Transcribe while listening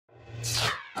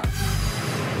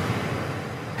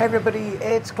Hey everybody,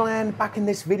 it's Glenn, back in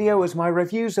this video as my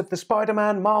reviews of the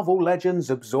Spider-Man Marvel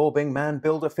Legends Absorbing Man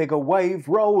Build-A-Figure wave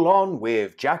roll on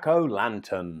with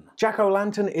Jack-O-Lantern.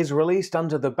 Jack-O-Lantern is released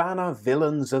under the banner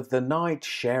Villains of the Night,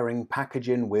 sharing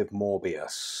packaging with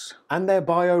Morbius. And their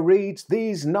bio reads,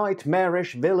 "These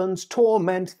nightmarish villains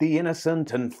torment the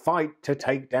innocent and fight to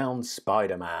take down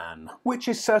Spider-Man." Which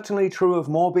is certainly true of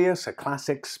Morbius, a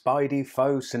classic Spidey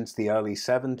foe since the early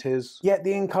 70s. Yet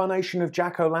the incarnation of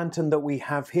Jack-O-Lantern that we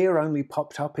have here only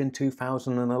popped up in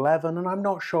 2011, and I'm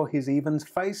not sure he's even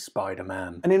faced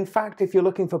Spider-Man. And in fact, if you're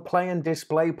looking for play and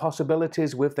display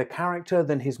possibilities with the character,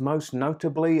 then he's most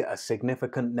notably a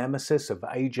significant nemesis of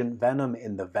Agent Venom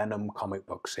in the Venom comic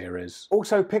book series.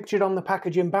 Also pictured on the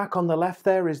packaging back on the left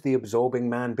there is the Absorbing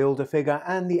Man Build-A-Figure,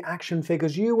 and the action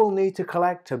figures you will need to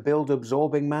collect to build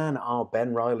Absorbing Man are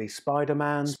Ben Reilly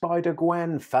Spider-Man,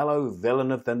 Spider-Gwen, fellow Villain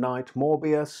of the Night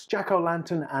Morbius,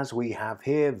 Jack-O-Lantern as we have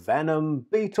here, Venom,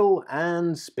 Beetle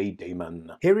and Speed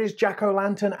Demon. Here is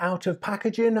Jack-O-Lantern out of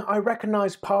packaging. I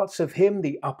recognise parts of him,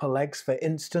 the upper legs for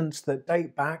instance, that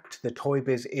date back to the Toy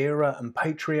Biz era and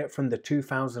Patriot from the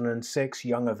 2006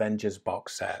 Young Avengers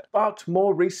box set. But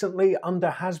more recently, under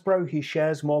Hasbro, he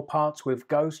shares more parts with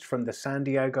Ghost from the San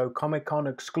Diego Comic-Con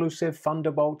exclusive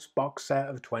Thunderbolts box set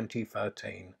of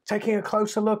 2013. Taking a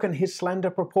closer look, and his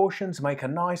slender proportions make a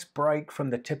nice break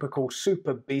from the typical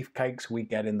super beefcakes we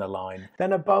get in the line.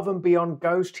 Then above and beyond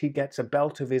Ghost, he gets a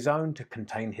belt of his own to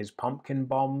contain his pumpkin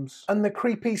bombs, and the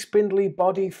creepy spindly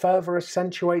body further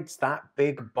accentuates that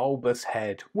big bulbous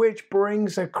head, which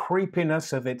brings a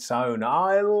creepiness of its own.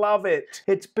 I love it!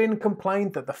 It's been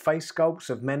complained that the face sculpts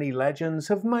of many legends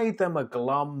have made them a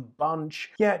glum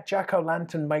bunch, yet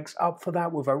Jack-O-Lantern makes up for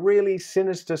that with a really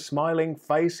sinister smiling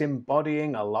face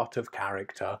embodying a lot of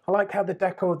character. I like how the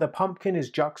deco of the pumpkin is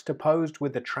juxtaposed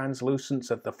with the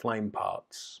translucence of the flame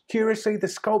parts. Curiously, the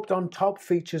sculpt on top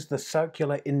features the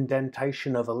circular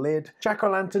indentation of a lid.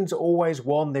 Jack-O-Lantern's always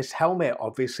worn this helmet,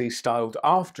 obviously styled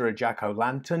after a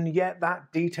Jack-O-Lantern, yet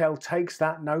that detail takes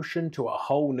that notion to a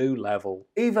whole new level.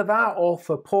 Either that, or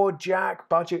for poor Jack,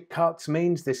 budget cuts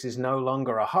means this is no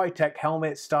longer a high-tech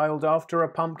helmet styled after a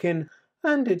pumpkin,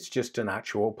 and it's just an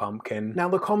actual pumpkin. Now,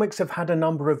 the comics have had a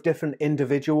number of different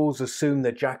individuals assume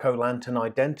the Jack-O-Lantern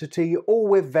identity, all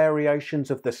with variations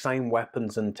of the same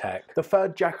weapons and tech. The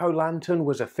third Jack-O-Lantern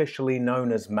was officially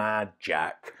known as Mad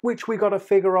Jack, which we got a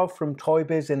figure of from Toy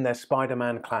Biz in their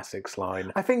Spider-Man Classics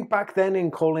line. I think back then, in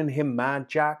calling him Mad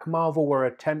Jack, Marvel were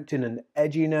attempting an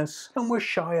edginess and were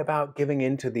shy about giving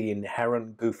in to the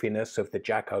inherent goofiness of the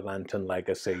Jack-O-Lantern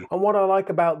legacy. And what I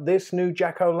like about this new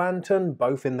Jack-O-Lantern,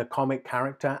 both in the comic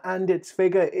character and its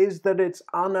figure, is that it's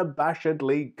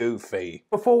unabashedly goofy.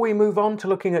 Before we move on to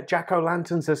looking at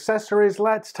Jack-O-Lantern's accessories,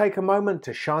 let's take a moment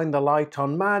to shine the light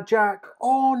on Mad Jack,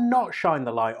 or not shine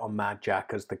the light on Mad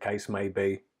Jack as the case may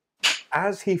be,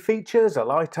 as he features a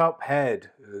light-up head.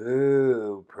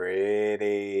 Ooh,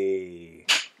 pretty.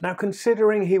 Now,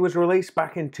 considering he was released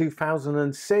back in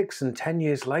 2006 and 10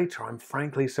 years later, I'm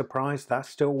frankly surprised that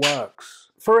still works.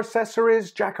 For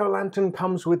accessories, Jack-O-Lantern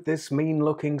comes with this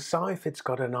mean-looking scythe. It's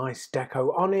got a nice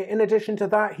deco on it. In addition to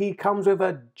that, he comes with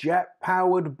a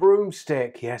jet-powered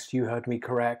broomstick. Yes, you heard me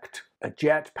correct. A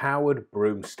jet-powered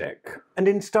broomstick. And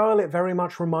in style, it very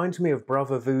much reminds me of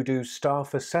Brother Voodoo's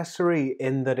staff accessory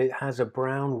in that it has a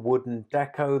brown wooden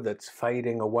deco that's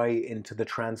fading away into the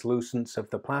translucence of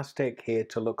the plastic here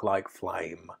to look like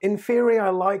flame. In theory, I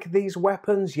like these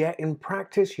weapons, yet in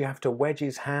practice you have to wedge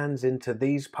his hands into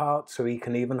these parts so he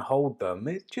can even hold them.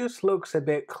 It just looks a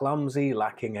bit clumsy,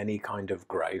 lacking any kind of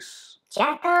grace.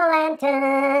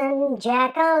 Jack-O-Lantern,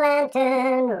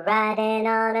 Jack-O-Lantern, riding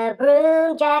on a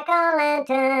broom,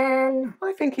 Jack-O-Lantern.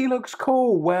 I think he looks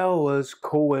cool. Well, as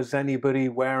cool as anybody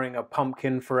wearing a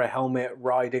pumpkin for a helmet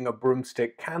riding a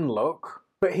broomstick can look.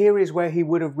 But here is where he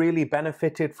would have really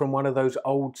benefited from one of those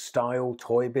old style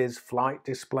Toy Biz flight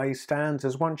display stands,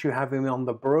 as once you have him on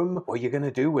the broom, what are you going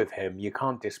to do with him? You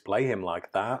can't display him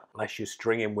like that, unless you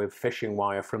string him with fishing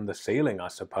wire from the ceiling, I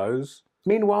suppose.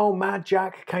 Meanwhile, Mad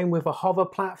Jack came with a hover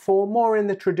platform, more in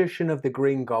the tradition of the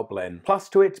Green Goblin. Plus,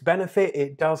 to its benefit,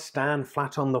 it does stand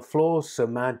flat on the floor, so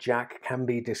Mad Jack can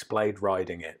be displayed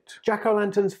riding it.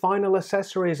 Jack-O-Lantern's final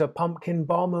accessory is a pumpkin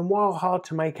bomb, and while hard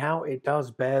to make out, it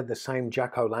does bear the same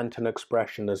Jack-O-Lantern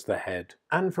expression as the head.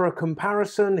 And for a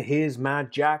comparison, here's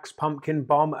Mad Jack's pumpkin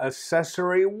bomb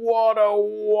accessory. What a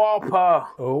whopper!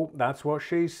 Oh, that's what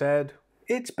she said.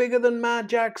 It's bigger than Mad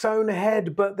Jack's own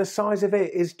head, but the size of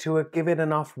it is to give it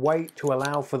enough weight to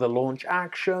allow for the launch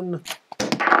action.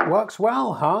 Works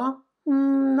well, huh?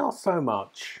 Not so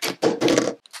much.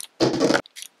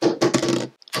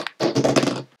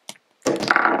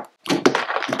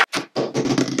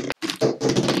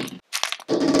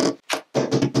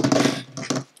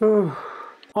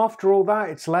 After all that,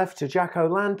 it's left to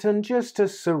Jack-o'-lantern just to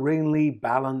serenely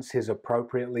balance his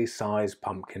appropriately sized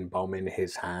pumpkin bomb in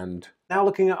his hand. Now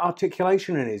looking at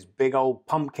articulation, and his big old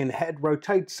pumpkin head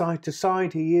rotates side to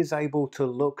side, he is able to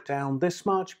look down this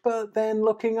much, but then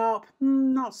looking up,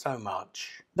 not so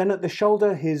much. Then at the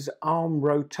shoulder, his arm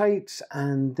rotates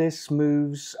and this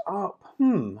moves up.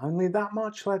 Only that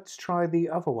much? Let's try the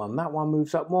other one. That one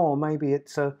moves up more. Maybe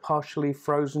it's a partially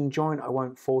frozen joint. I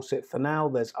won't force it for now.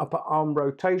 There's upper arm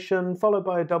rotation, followed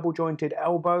by a double jointed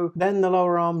elbow. Then the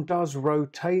lower arm does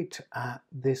rotate at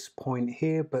this point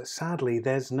here, but sadly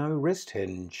there's no wrist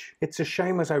hinge. It's a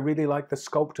shame, as I really like the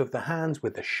sculpt of the hands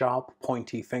with the sharp,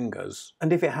 pointy fingers.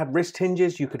 And if it had wrist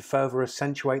hinges, you could further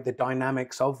accentuate the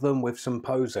dynamics of them with some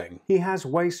posing. He has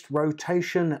waist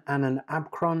rotation and an ab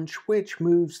crunch, which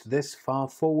moves this far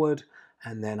forward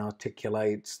and then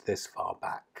articulates this far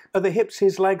back. At the hips,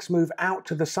 his legs move out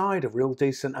to the side a real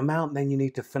decent amount. Then you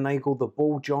need to finagle the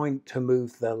ball joint to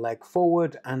move the leg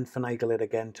forward and finagle it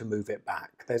again to move it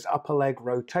back. There's upper leg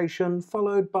rotation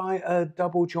followed by a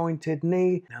double jointed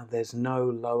knee. Now there's no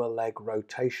lower leg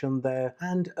rotation there.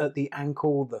 And at the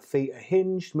ankle, the feet are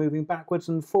hinged, moving backwards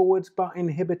and forwards, but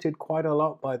inhibited quite a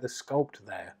lot by the sculpt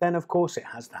there. Then of course it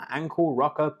has that ankle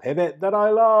rocker pivot that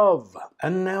I love.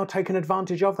 And now taking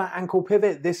advantage of that ankle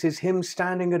pivot, this is him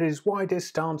standing at his widest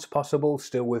stance possible,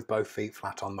 still with both feet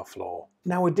flat on the floor.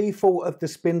 Now a default of the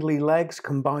spindly legs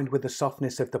combined with the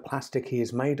softness of the plastic he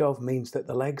is made of means that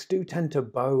the legs do tend to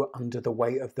bow under the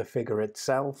weight of the figure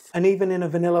itself. And even in a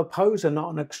vanilla pose, and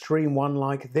not an extreme one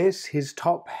like this, his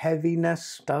top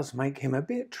heaviness does make him a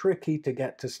bit tricky to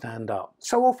get to stand up.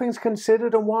 So all things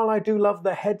considered, and while I do love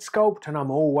the head sculpt, and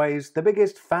I'm always the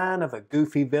biggest fan of a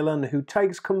goofy villain who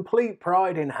takes complete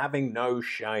pride in having no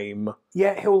shame,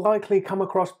 yet he'll likely come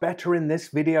across better in this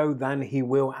video than he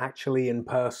will actually in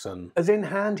person. As in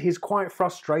hand, he's quite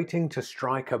frustrating to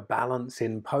strike a balance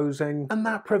in posing, and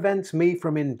that prevents me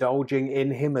from indulging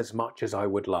in him as much as I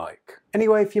would like.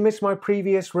 Anyway, if you missed my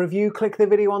previous review, click the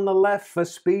video on the left for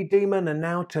Speed Demon, and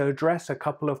now to address a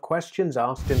couple of questions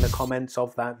asked in the comments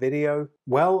of that video.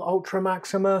 Well, Ultra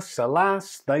Maximus,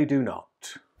 alas, they do not.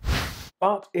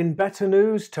 But in better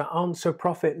news, to answer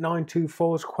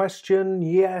Prophet924's question,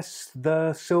 yes,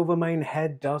 the Silvermane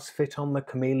head does fit on the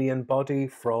chameleon body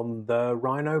from the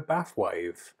Rhino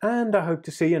Bathwave. And I hope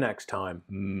to see you next time.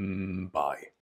 Bye.